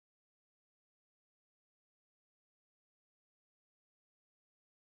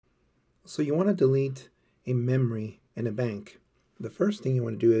So you want to delete a memory in a bank. The first thing you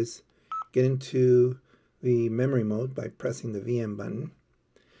want to do is get into the memory mode by pressing the VM button.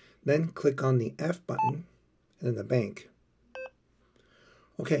 Then click on the F button and then the bank.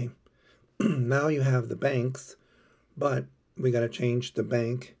 Okay, now you have the banks, but we got to change the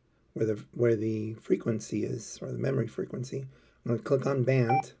bank where the frequency is, or the memory frequency. I'm going to click on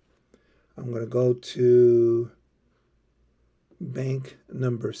band. I'm going to go to bank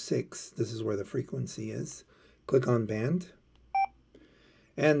number 6. This is where the frequency is. Click on band.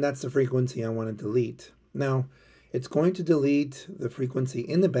 And that's the frequency I want to delete. Now, it's going to delete the frequency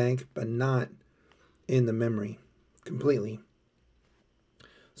in the bank, but not in the memory completely.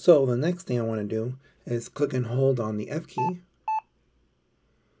 So the next thing I want to do is click and hold on the F key.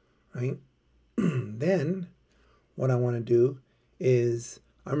 Right? Then what I want to do is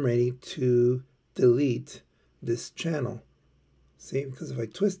I'm ready to delete this channel. See, because if I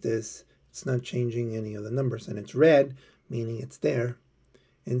twist this, it's not changing any of the numbers, and it's red, meaning it's there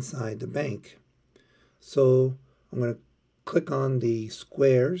inside the bank. So I'm going to click on the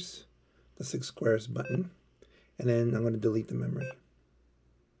squares, the 6 squares button, and then I'm going to delete the memory.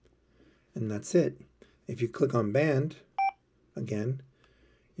 And that's it. If you click on band again,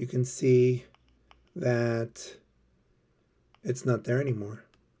 you can see that it's not there anymore.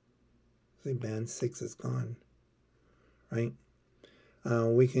 See, band 6 is gone, right?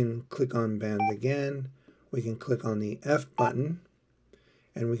 We can click on band again. We can click on the F button,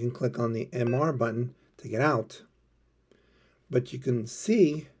 and we can click on the MR button to get out. But you can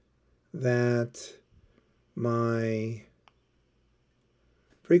see that my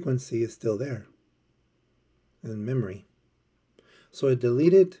frequency is still there in memory. So it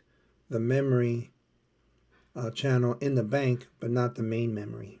deleted the memory channel in the bank, but not the main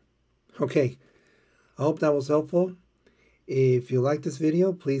memory. Okay, I hope that was helpful. If you like this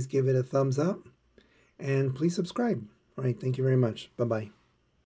video, please give it a thumbs up and please subscribe. All right, thank you very much. Bye-bye.